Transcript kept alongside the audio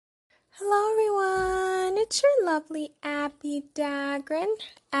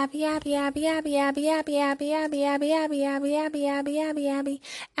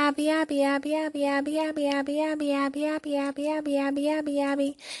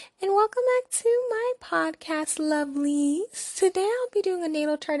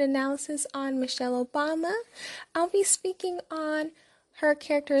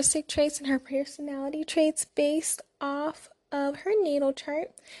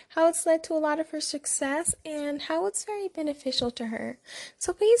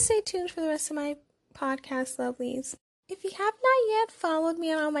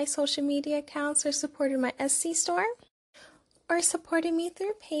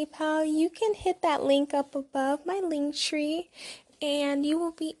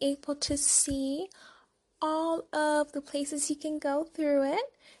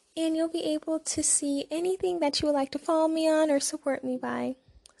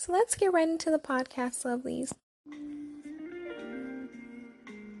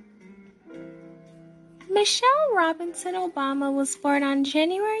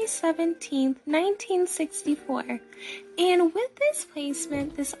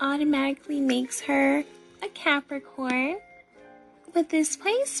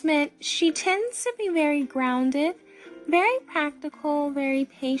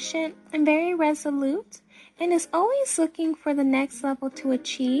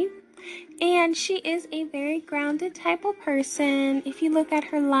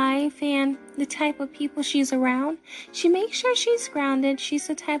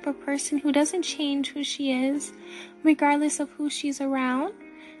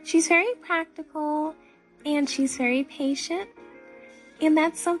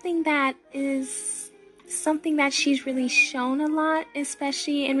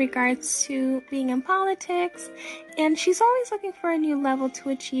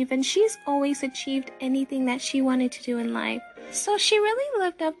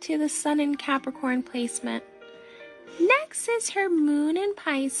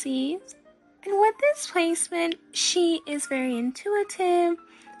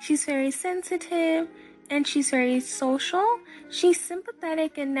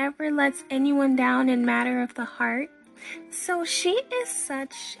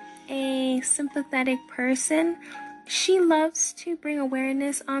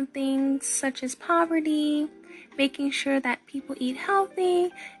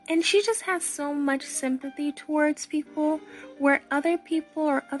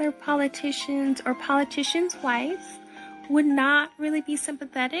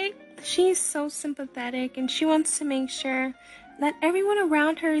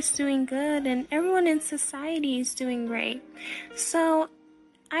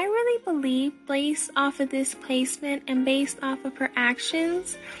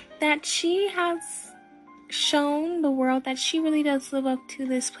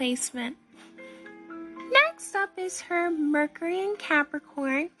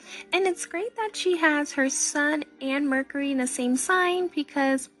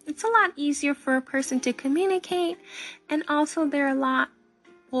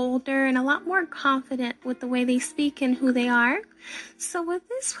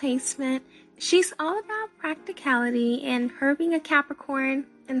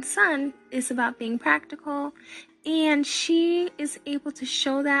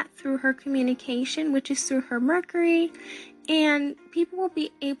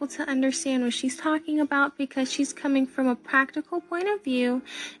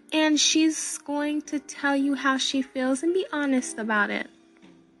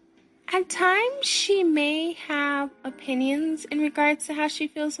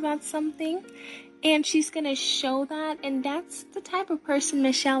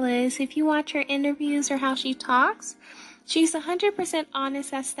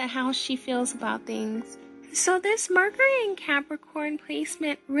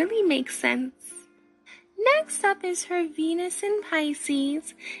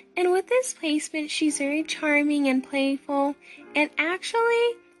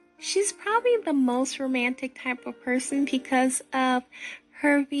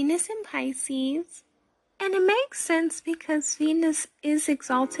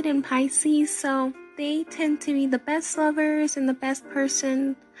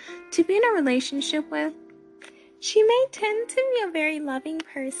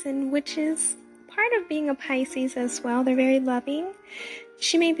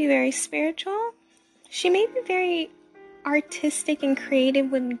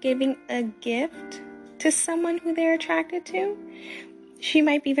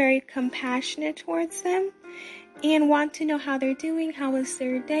and want to know how they're doing, how was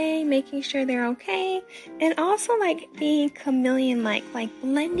their day, making sure they're okay, and also like being chameleon-like, like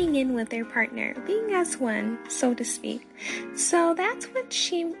blending in with their partner, being as one, so to speak. So that's what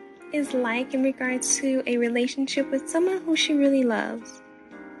she is like in regards to a relationship with someone who she really loves.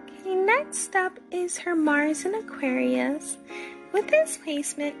 Okay, next up is her Mars in Aquarius. With this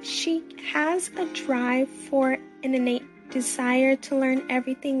placement, she has a drive for an innate desire to learn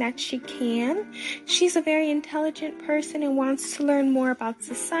everything that she can. She's a very intelligent person and wants to learn more about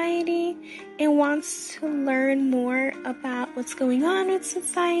society and wants to learn more about what's going on with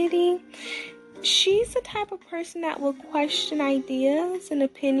society. She's the type of person that will question ideas and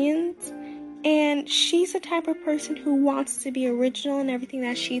opinions, and she's the type of person who wants to be original in everything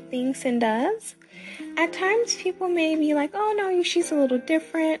that she thinks and does. At times, people may be like, oh no, she's a little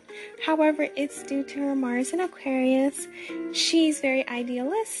different. However, it's due to her Mars in Aquarius. She's very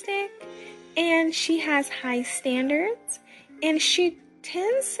idealistic, and she has high standards, and she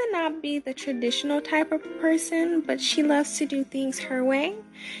tends to not be the traditional type of person, but she loves to do things her way,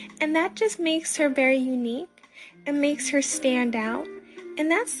 and that just makes her very unique and makes her stand out. And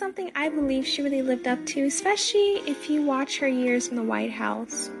that's something I believe she really lived up to, especially if you watch her years in the White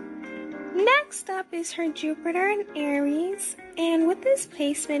House. Next up is her Jupiter in Aries, and with this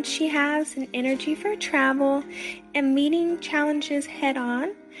placement, she has an energy for travel and meeting challenges head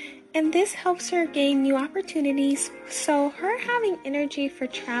on, and this helps her gain new opportunities. So her having energy for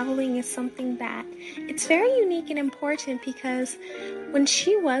traveling is something that it's very unique and important, because when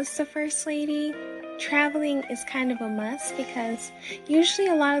she was the First Lady, traveling is kind of a must, because usually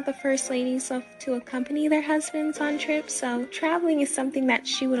a lot of the first ladies love to accompany their husbands on trips, so traveling is something that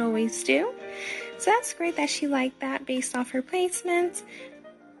she would always do. So that's great that she liked that based off her placements.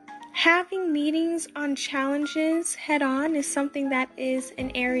 Having meetings on challenges head on is something that is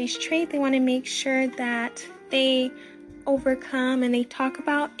an Aries trait. They want to make sure that they overcome and they talk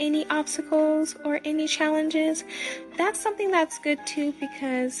about any obstacles or any challenges. That's something that's good too,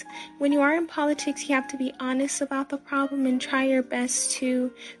 because when you are in politics, you have to be honest about the problem and try your best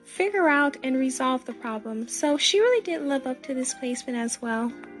to figure out and resolve the problem. So she really did live up to this placement as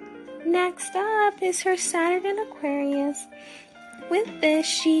well. Next up is her Saturn in Aquarius. With this,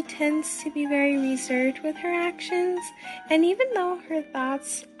 she tends to be very reserved with her actions, and even though her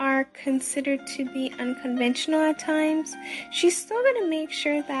thoughts are considered to be unconventional at times, she's still going to make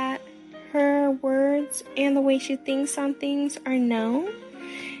sure that her words and the way she thinks on things are known.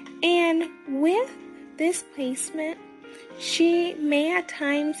 And with this placement, she may at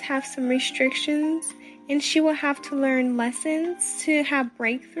times have some restrictions, and she will have to learn lessons to have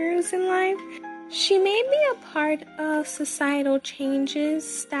breakthroughs in life. She may be a part of societal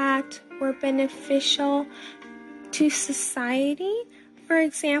changes that were beneficial to society. For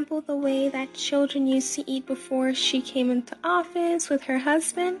example, the way that children used to eat before she came into office with her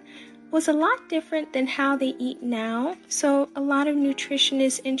husband was a lot different than how they eat now. So a lot of nutrition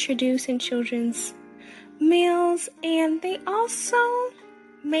is introduced in children's meals, and they also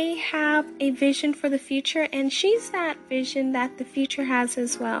may have a vision for the future, and she's that vision that the future has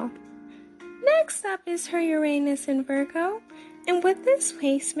as well. Next up is her Uranus in Virgo, and with this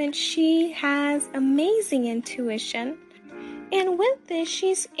placement, she has amazing intuition, and with this,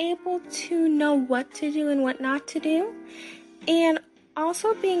 she's able to know what to do and what not to do, and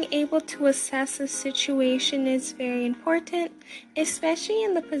also being able to assess a situation is very important, especially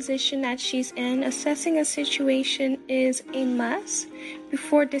in the position that she's in. Assessing a situation is a must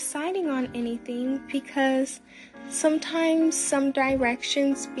before deciding on anything, because sometimes some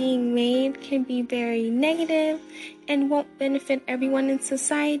directions being made can be very negative and won't benefit everyone in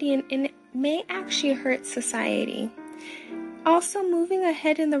society, and it may actually hurt society. Also, moving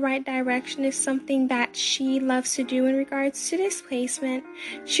ahead in the right direction is something that she loves to do in regards to this placement.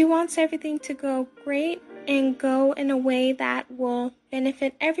 She wants everything to go great and go in a way that will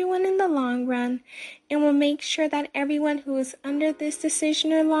benefit everyone in the long run, and will make sure that everyone who is under this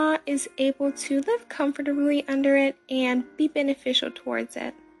decision or law is able to live comfortably under it and be beneficial towards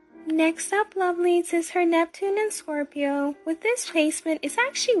it. Next up, lovelies, is her Neptune in Scorpio. With this placement, it's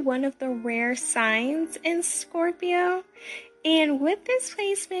actually one of the rare signs in Scorpio. And with this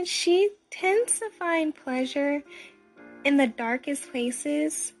placement, she tends to find pleasure in the darkest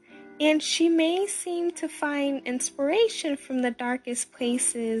places, and she may seem to find inspiration from the darkest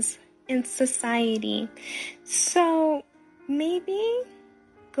places in society. So maybe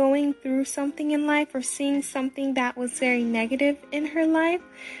going through something in life or seeing something that was very negative in her life,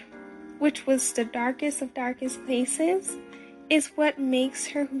 which was the darkest of darkest places, is what makes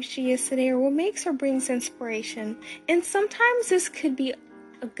her who she is today, or what makes her brings inspiration. And sometimes this could be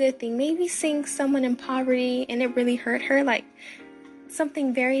a good thing. Maybe seeing someone in poverty and it really hurt her, like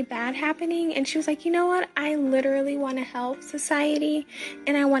something very bad happening, and she was like, you know what, I literally want to help society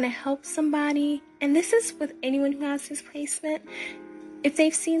and I want to help somebody. And this is with anyone who has this placement. If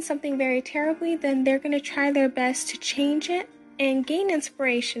they've seen something very terribly, then they're going to try their best to change it and gain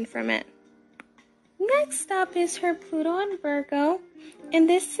inspiration from it. Next up is her Pluto in Virgo, and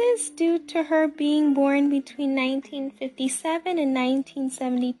this is due to her being born between 1957 and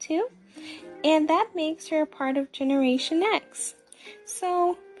 1972, and that makes her a part of Generation X.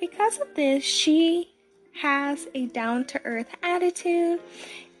 So because of this, she has a down-to-earth attitude,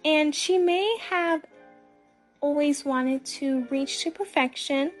 and she may have always wanted to reach to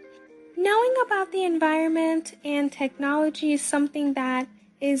perfection. Knowing about the environment and technology is something that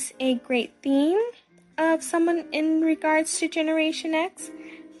is a great theme of someone in regards to Generation X.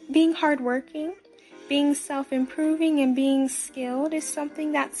 Being hardworking, being self-improving, and being skilled is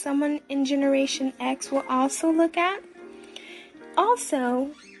something that someone in Generation X will also look at.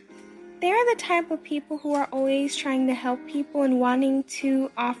 Also, they're the type of people who are always trying to help people and wanting to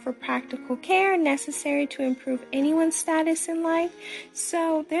offer practical care necessary to improve anyone's status in life.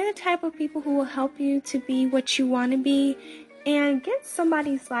 So they're the type of people who will help you to be what you want to be and get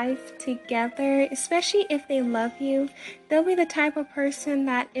somebody's life together, especially if they love you. They'll be the type of person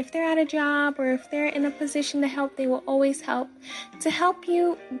that if they're at a job or if they're in a position to help, they will always help to help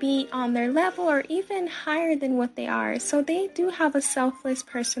you be on their level or even higher than what they are. So they do have a selfless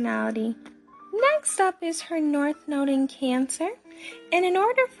personality. Next up is her North Node in Cancer. And in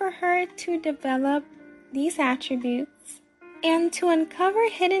order for her to develop these attributes, and to uncover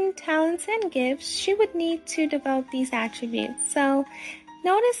hidden talents and gifts, she would need to develop these attributes. So,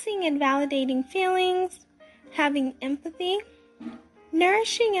 noticing and validating feelings, having empathy,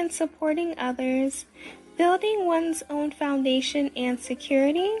 nourishing and supporting others, building one's own foundation and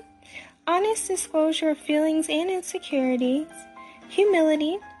security, honest disclosure of feelings and insecurities,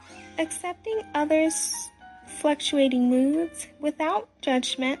 humility, accepting others' fluctuating moods without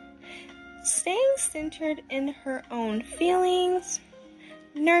judgment, staying centered in her own feelings,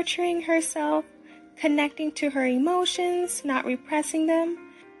 nurturing herself, connecting to her emotions, not repressing them,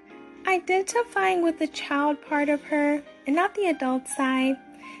 identifying with the child part of her and not the adult side,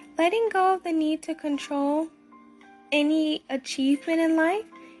 letting go of the need to control any achievement in life,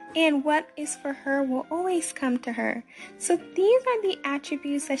 and what is for her will always come to her. So these are the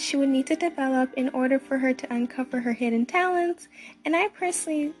attributes that she would need to develop in order for her to uncover her hidden talents, and I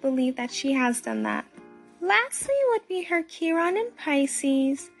personally believe that she has done that. Lastly would be her Chiron in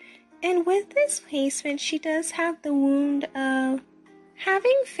Pisces, and with this placement, she does have the wound of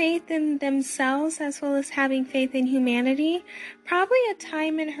having faith in themselves as well as having faith in humanity. Probably a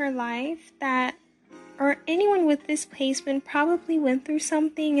time in her life that or anyone with this placement probably went through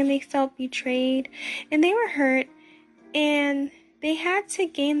something and they felt betrayed and they were hurt, and they had to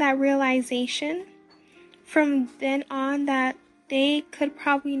gain that realization from then on that they could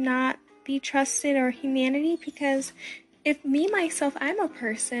probably not be trusted or humanity, because if me, myself, I'm a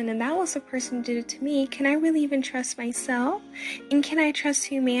person and that was a person who did it to me, can I really even trust myself? And can I trust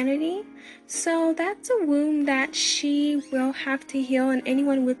humanity? So that's a wound that she will have to heal, and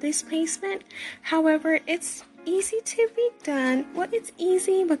anyone with this placement. However, it's easy to be done. Well, it's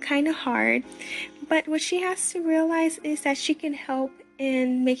easy but kind of hard. But what she has to realize is that she can help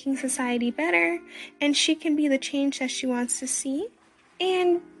in making society better, and she can be the change that she wants to see.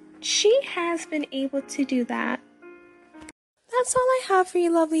 And she has been able to do that. That's all I have for you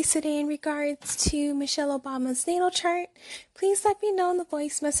lovelies today in regards to Michelle Obama's natal chart. Please let me know in the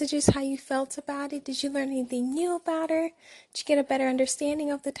voice messages how you felt about it. Did you learn anything new about her? Did you get a better understanding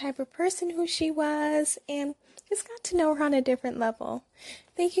of the type of person who she was? And just got to know her on a different level.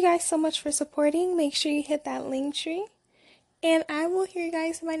 Thank you guys so much for supporting. Make sure you hit that link tree. And I will hear you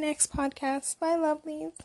guys in my next podcast. Bye, lovelies.